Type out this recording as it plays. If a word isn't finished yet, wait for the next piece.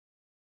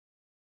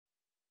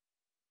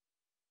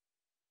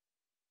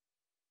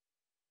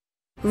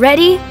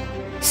Ready,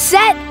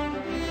 set,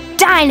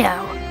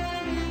 Dino.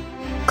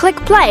 Click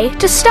play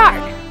to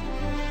start.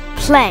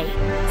 Play.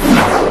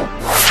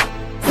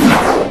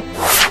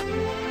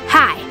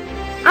 Hi,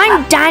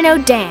 I'm Dino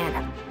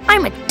Dan.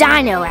 I'm a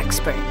dino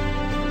expert.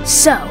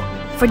 So,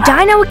 for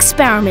Dino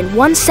Experiment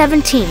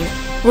 117,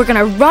 we're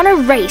gonna run a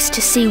race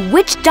to see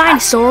which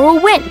dinosaur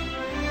will win.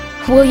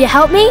 Will you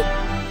help me?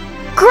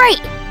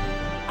 Great!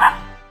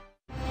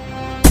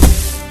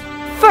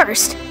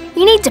 First,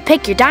 you need to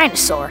pick your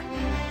dinosaur.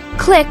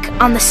 Click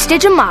on the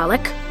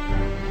Stygimoloch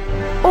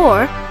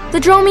or the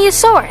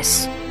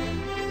Dromaeosaurus.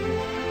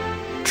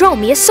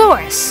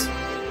 Dromaeosaurus.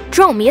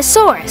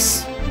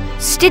 Dromaeosaurus.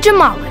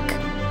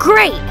 Stygimoloch.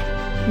 Great!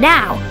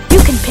 Now you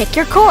can pick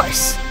your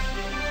course.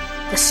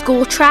 The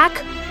school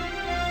track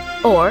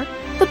or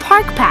the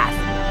park path.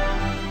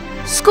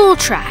 School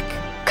track.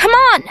 Come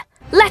on,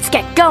 let's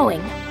get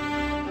going.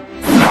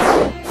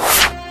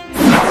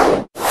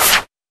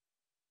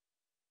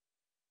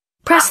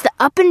 Press the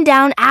up and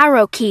down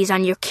arrow keys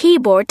on your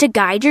keyboard to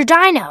guide your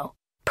dino.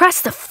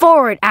 Press the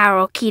forward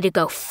arrow key to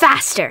go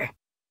faster.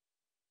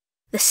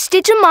 The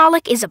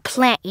Stygimoloch is a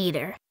plant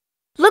eater.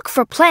 Look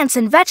for plants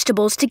and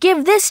vegetables to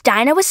give this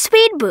dino a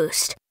speed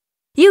boost.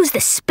 Use the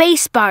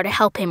space bar to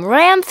help him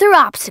ram through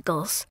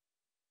obstacles.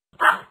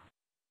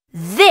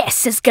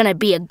 This is gonna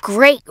be a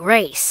great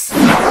race.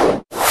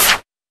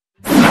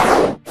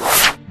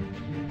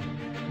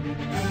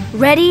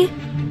 Ready,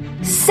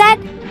 set,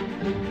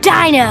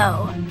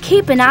 Dino!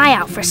 Keep an eye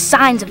out for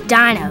signs of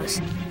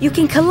dinos. You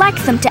can collect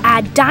them to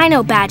add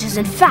dino badges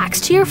and facts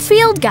to your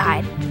field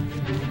guide.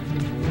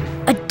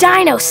 A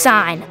dino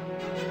sign.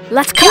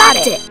 Let's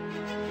collect it.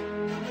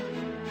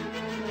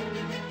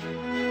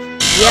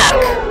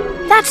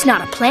 Yuck. That's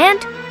not a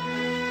plant.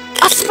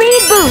 A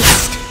speed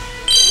boost.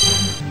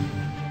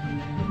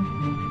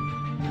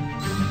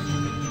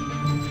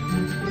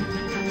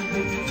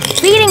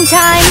 Feeding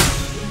time.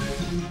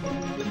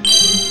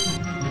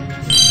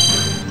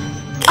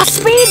 A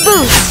speed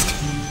boost.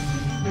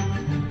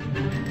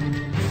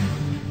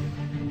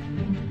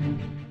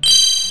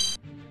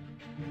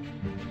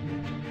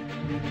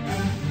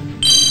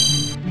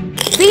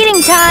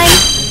 Feeding time.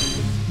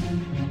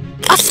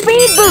 A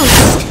speed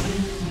boost.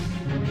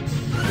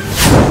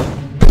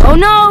 Oh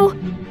no.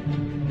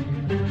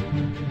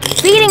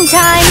 Feeding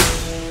time.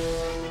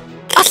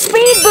 A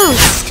speed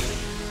boost.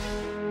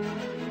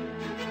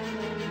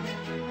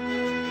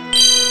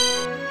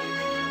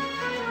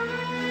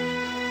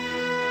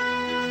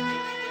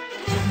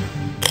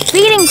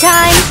 Feeding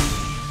time.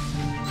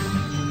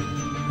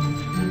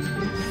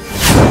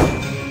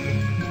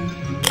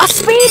 A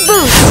speed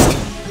boost.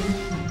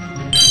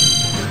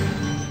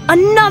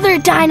 Another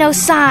dino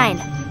sign.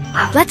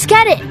 Let's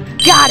get it.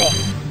 Got it.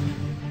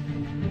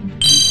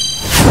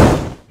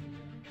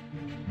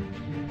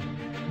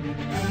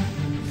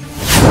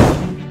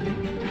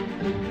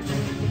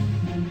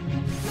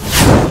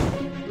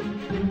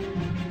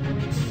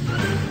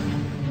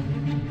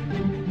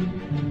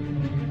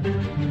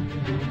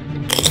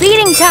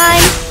 Feeding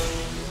time.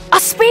 A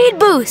speed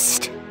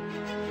boost.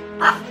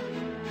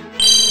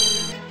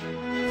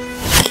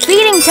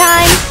 Feeding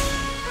time.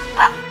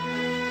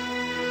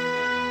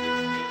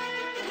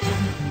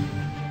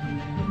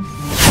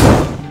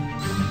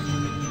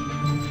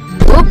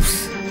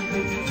 Oops.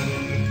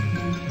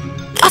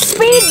 A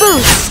speed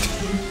boost.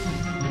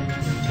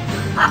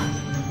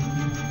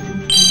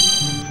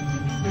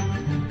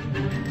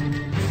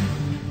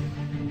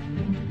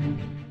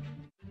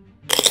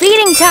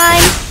 Feeding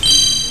time.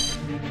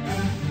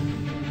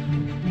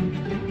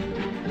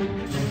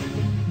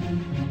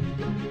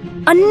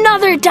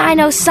 Another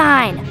dino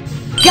sign.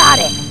 Got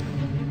it.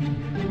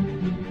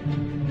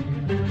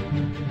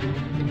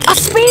 A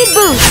speed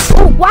boost.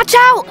 Oh, watch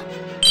out.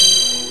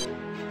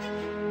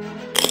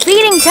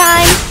 Feeding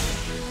time.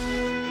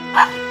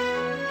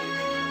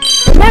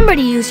 Remember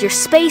to use your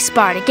space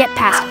bar to get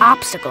past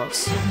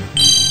obstacles.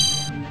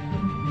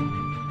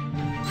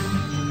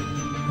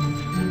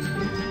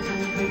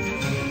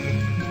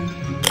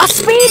 A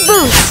speed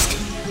boost.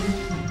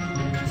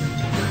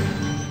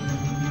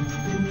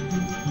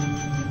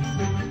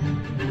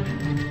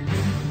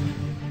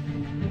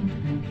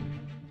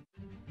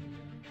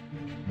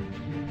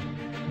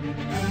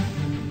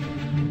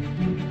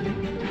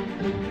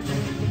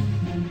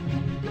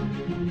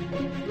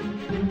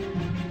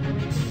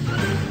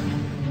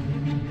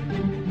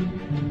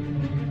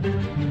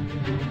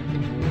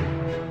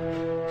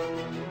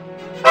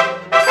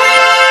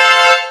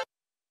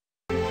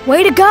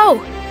 Way to go!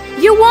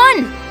 You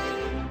won!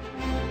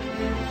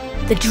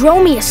 The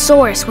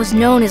Dromaeosaurus was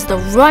known as the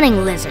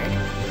running lizard,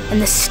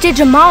 and the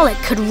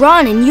Stygimoloch could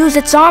run and use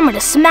its armor to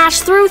smash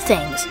through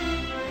things.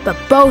 But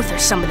both are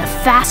some of the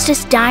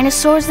fastest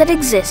dinosaurs that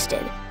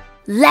existed.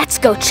 Let's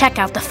go check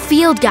out the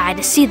field guide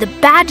to see the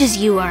badges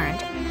you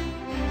earned.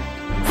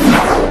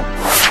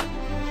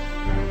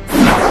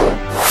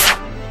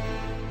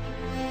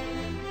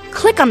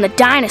 Click on the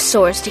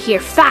dinosaurs to hear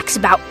facts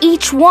about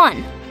each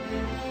one.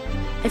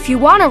 If you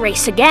want to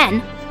race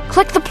again,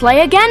 click the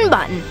Play Again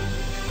button.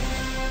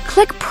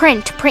 Click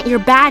Print to print your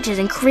badges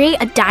and create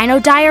a dino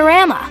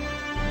diorama.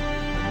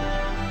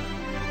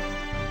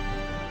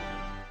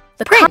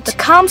 The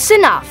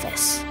Compson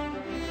office.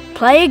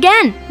 Play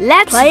again.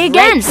 Let's play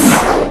again.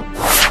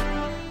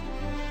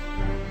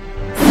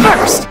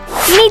 First,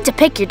 you need to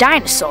pick your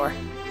dinosaur.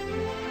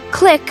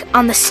 Click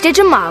on the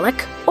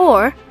Stygimoloch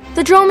or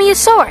the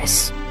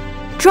Dromaeosaurus.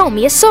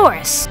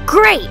 Dromaeosaurus.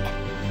 Great!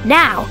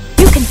 Now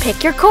you can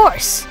pick your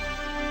course.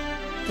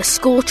 The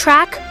school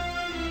track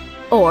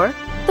or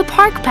the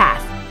park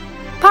path.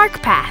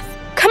 Park path.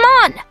 Come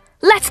on,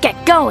 let's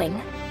get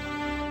going.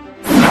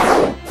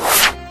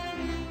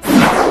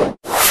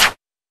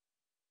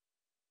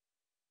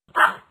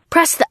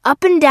 Press the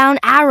up and down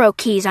arrow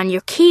keys on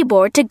your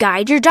keyboard to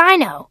guide your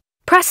dino.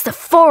 Press the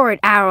forward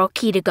arrow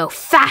key to go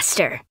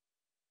faster.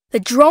 The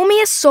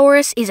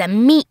Dromaeosaurus is a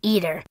meat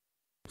eater.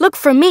 Look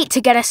for meat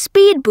to get a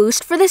speed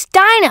boost for this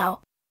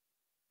dino.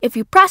 If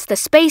you press the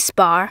space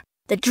bar,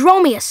 the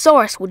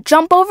Dromaeosaurus will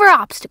jump over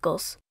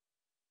obstacles.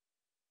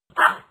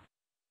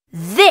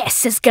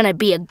 This is gonna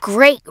be a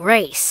great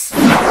race.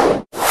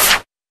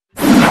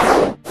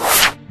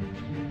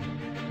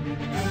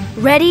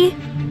 Ready,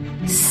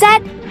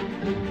 set,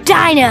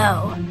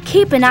 dino!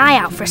 Keep an eye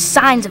out for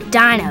signs of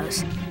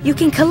dinos. You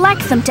can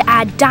collect them to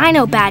add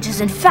dino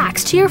badges and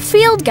facts to your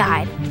field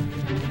guide.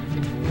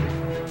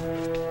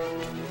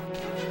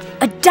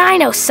 A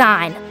dino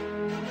sign.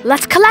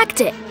 Let's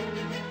collect it.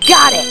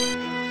 Got it.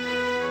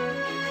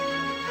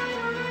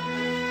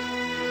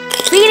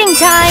 Feeding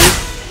time.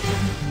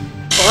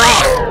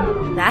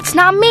 Blech. That's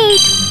not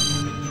meat.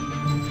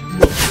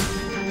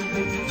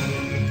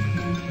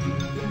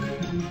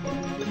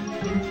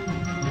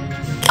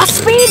 A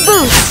speed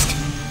boost.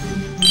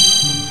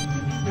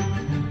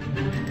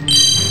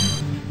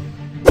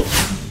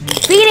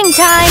 Feeding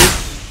time.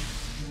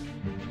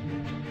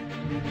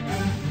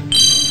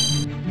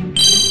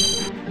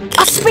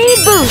 A speed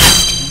boost.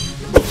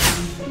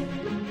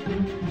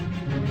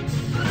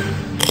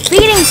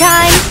 Feeding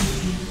time.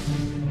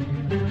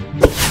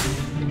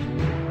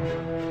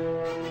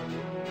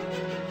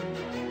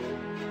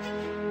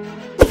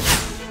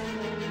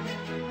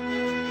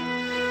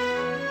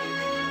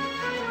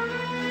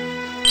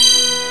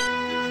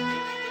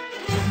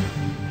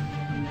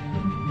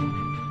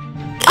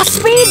 A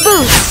speed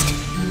boost.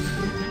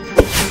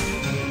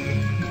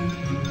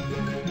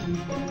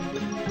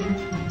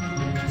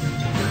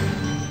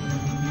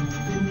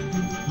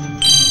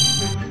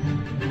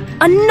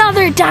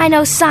 Another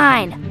dino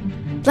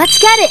sign. Let's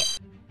get it.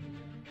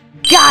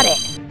 Got it.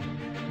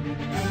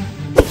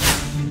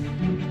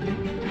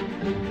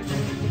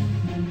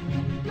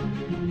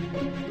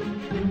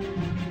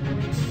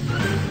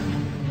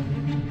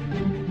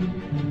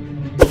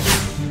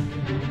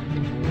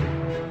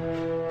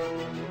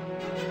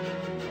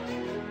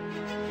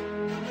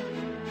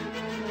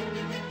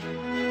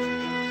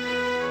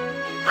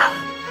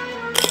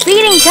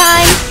 Feeding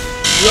time.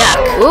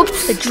 Yuck.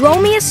 Oops. The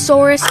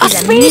Dromaeosaurus is a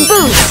speed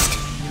boost.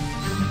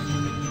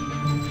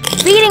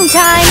 Feeding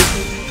time.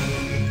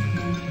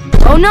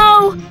 Oh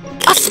no!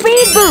 A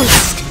speed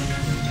boost.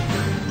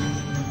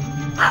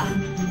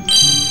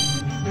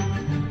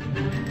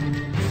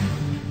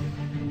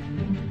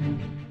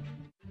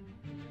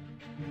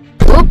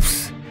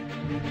 Oops.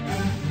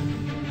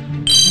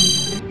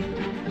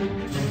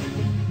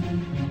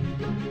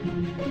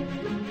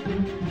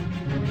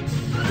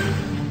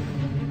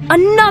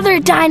 Another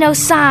dino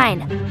sign.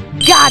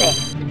 Got it.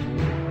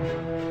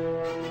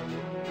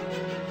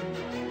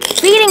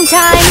 Feeding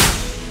time.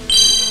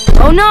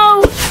 Oh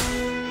no!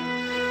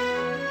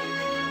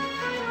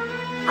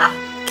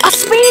 A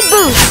speed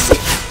boost.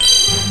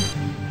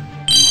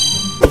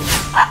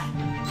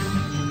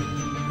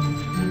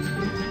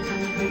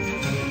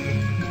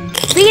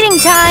 Feeding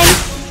time.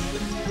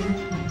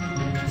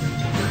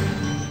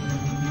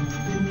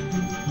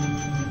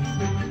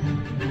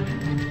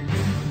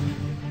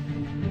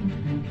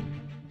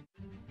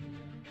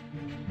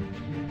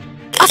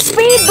 A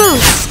speed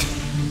boost.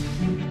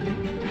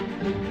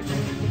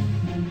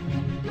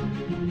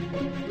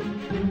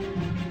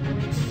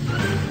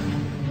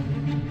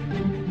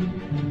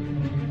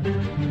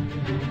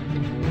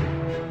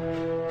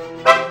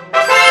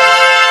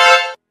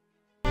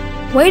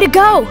 Way to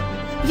go!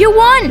 You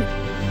won!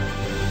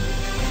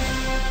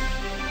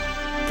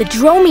 The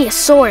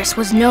Dromaeosaurus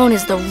was known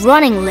as the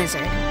running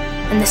lizard,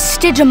 and the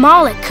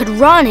Stygimoloch could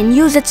run and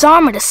use its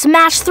armor to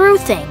smash through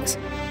things.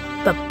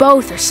 But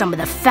both are some of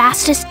the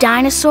fastest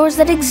dinosaurs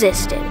that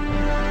existed.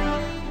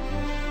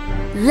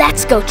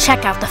 Let's go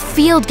check out the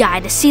field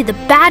guide to see the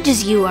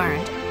badges you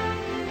earned.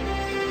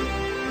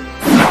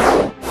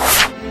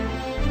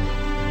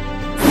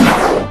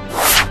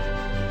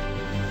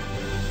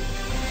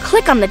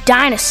 Click on the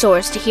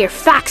dinosaurs to hear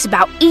facts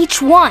about each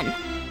one.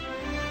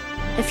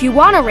 If you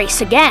want to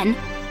race again,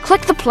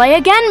 click the Play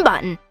Again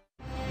button.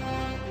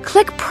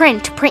 Click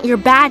Print to print your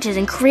badges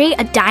and create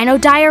a dino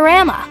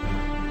diorama.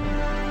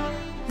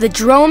 The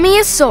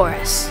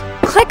Dromaeosaurus.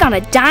 Click on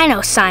a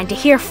dino sign to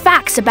hear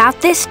facts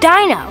about this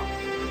dino.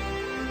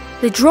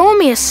 The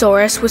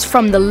Dromaeosaurus was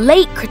from the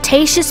late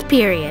Cretaceous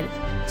period,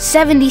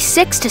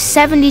 76 to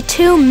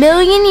 72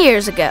 million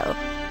years ago.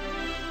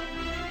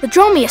 The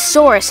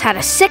Dromaeosaurus had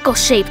a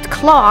sickle-shaped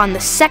claw on the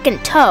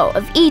second toe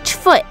of each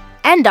foot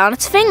and on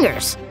its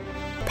fingers.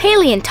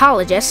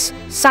 Paleontologists,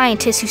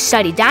 scientists who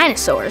study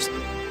dinosaurs,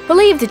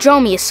 believe the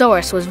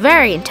Dromaeosaurus was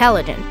very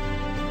intelligent.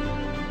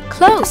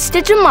 Close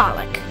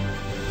Stygimoloch.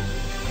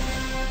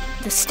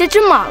 The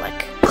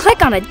Stygimoloch.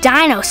 Click on a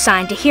dino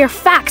sign to hear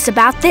facts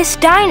about this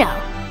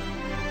dino.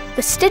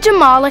 The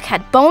Stygimoloch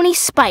had bony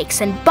spikes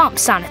and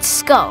bumps on its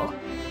skull.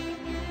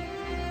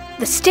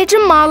 The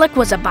Stygimoloch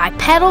was a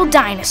bipedal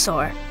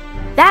dinosaur.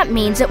 That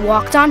means it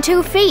walked on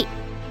 2 feet.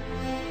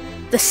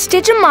 The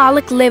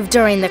Stygimoloch lived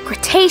during the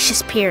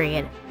Cretaceous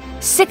period,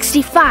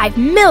 65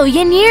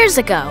 million years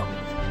ago.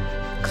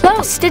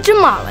 Close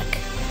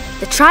Stygimoloch.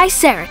 The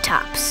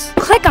Triceratops.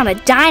 Click on a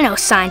dino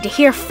sign to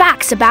hear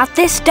facts about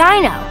this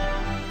dino.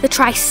 The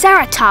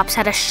Triceratops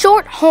had a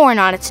short horn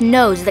on its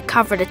nose that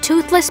covered a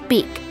toothless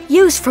beak,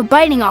 used for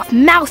biting off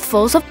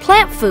mouthfuls of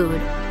plant food.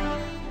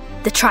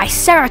 The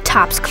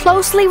Triceratops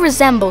closely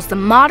resembles the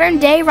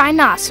modern-day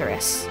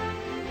rhinoceros.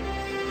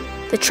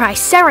 The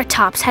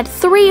Triceratops had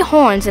 3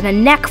 horns and a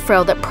neck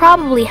frill that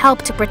probably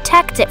helped to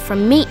protect it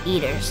from meat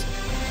eaters.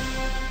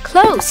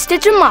 Close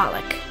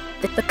Stygimoloch.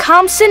 The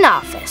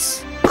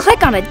Compsognathus.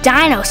 Click on a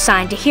dino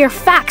sign to hear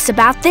facts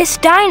about this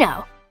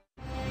dino.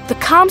 The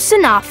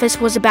Compsognathus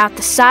was about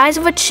the size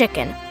of a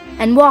chicken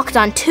and walked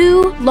on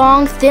 2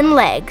 long, thin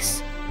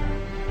legs.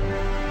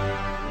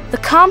 The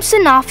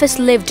Compsognathus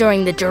lived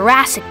during the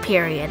Jurassic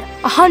period,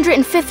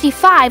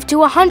 155 to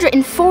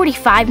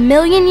 145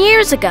 million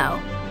years ago.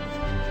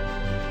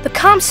 The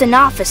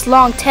Compsognathus'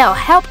 long tail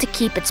helped to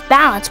keep its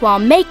balance while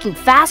making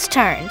fast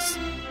turns.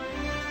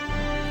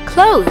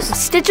 Close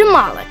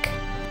Stygimoloch.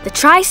 The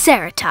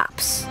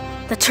Triceratops.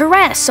 The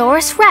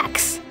Tyrannosaurus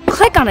Rex.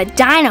 Click on a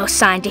dino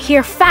sign to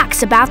hear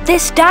facts about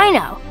this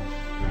dino.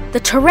 The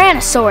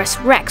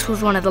Tyrannosaurus Rex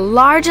was one of the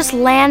largest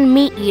land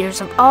meat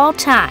eaters of all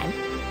time.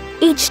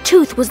 Each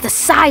tooth was the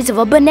size of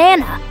a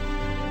banana.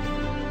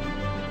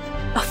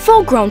 A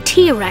full-grown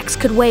T-Rex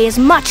could weigh as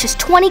much as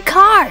 20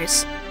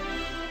 cars.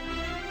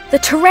 The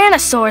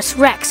Tyrannosaurus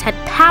Rex had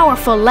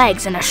powerful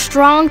legs and a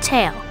strong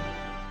tail.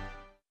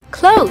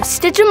 Close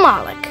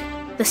Stygimoloch.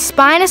 The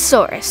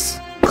Spinosaurus.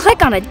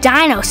 Click on a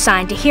dino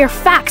sign to hear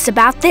facts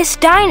about this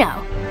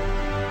dino.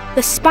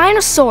 The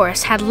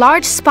Spinosaurus had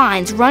large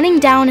spines running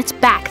down its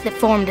back that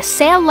formed a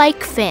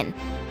sail-like fin.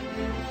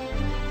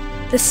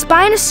 The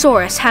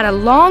Spinosaurus had a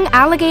long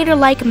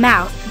alligator-like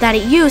mouth that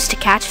it used to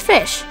catch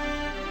fish.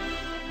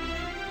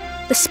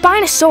 The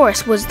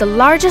Spinosaurus was the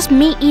largest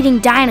meat-eating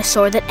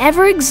dinosaur that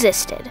ever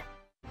existed.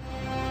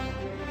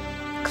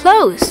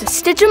 Close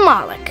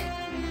Stygimoloch.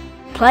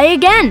 Play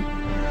again.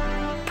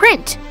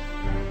 Print.